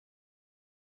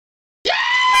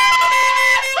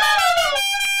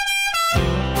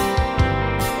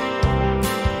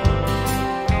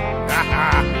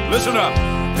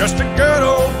just a good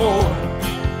old boy,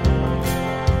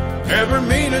 never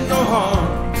meaning no harm.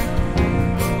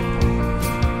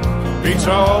 Beats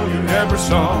all you never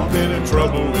saw, been in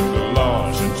trouble with the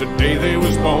law since the day they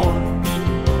was born.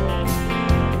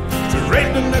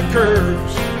 Straightening the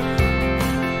curves,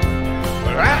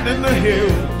 lightening the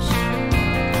hills.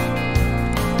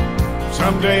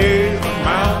 Someday the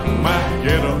mountain might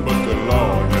get them, but the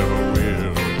law never will.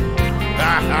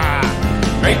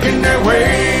 Making their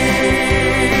way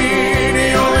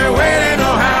the only way they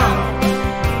know how.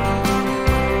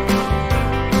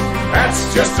 That's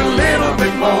just a little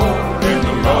bit more than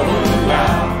the law will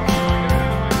allow.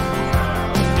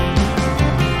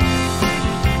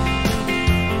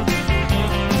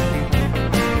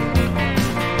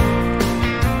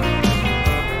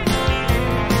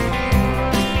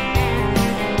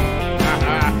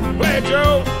 Play it,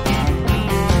 Joe.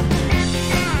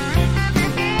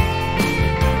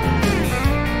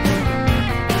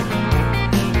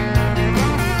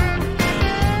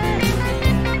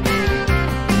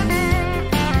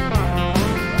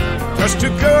 Just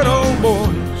two good old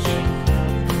boys,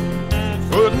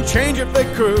 wouldn't change if they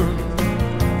could.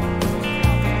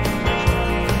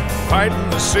 Fighting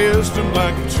the system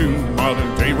like two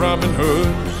modern day Robin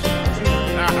Hoods.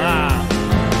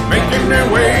 Making their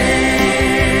way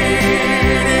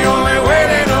the only way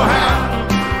they know how.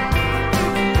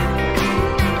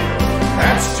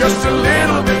 That's just a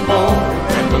little bit more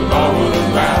than the law will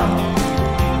allow.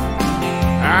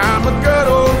 I'm a good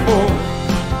old boy,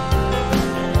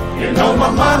 you know my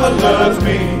mama loves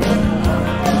me,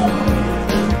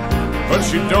 but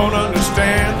she don't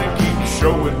understand and keeps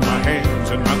showing my hands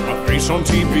and not my face on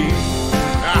TV.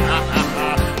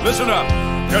 Listen up,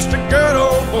 just a good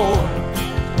old boy,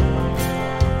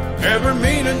 never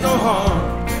meaning no harm.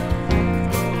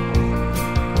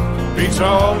 Beats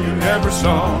all you never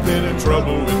saw, been in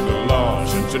trouble with the law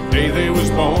since the day they was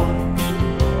born.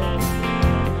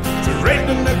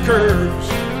 Straightening the curves,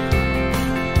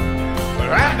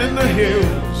 riding the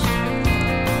hills.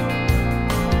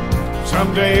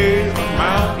 Someday the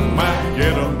mountain might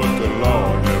get them, but the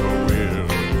law never will.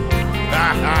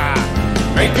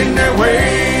 Making their way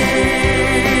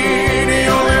the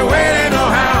only way they know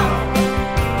how.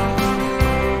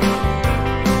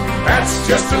 That's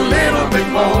just a little bit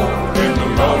more than the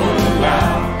law will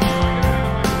allow.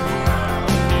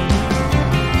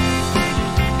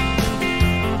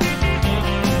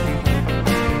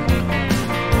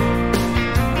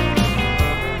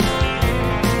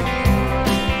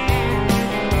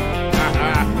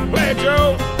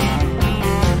 Joe.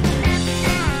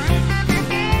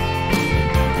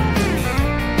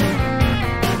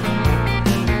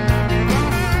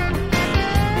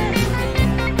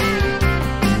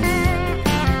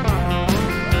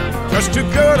 Just two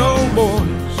good old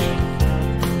boys,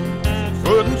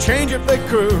 wouldn't change if they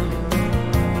could.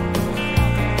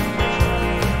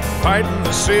 Fighting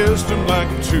the system like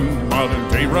two modern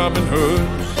day Robin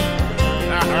Hoods.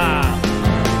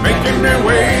 Making their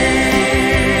way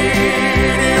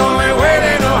the only way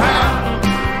they know how.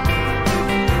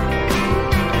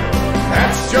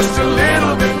 That's just a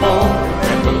little bit more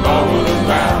than the law will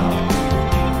allow.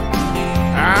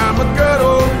 I'm a good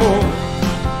old boy,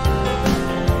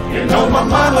 you know my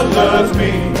mama loves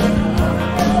me,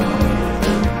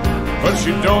 but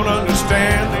she don't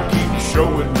understand and keeps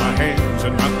showing my hands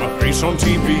and not my face on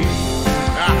TV.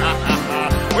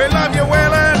 We love you,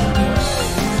 Waylon.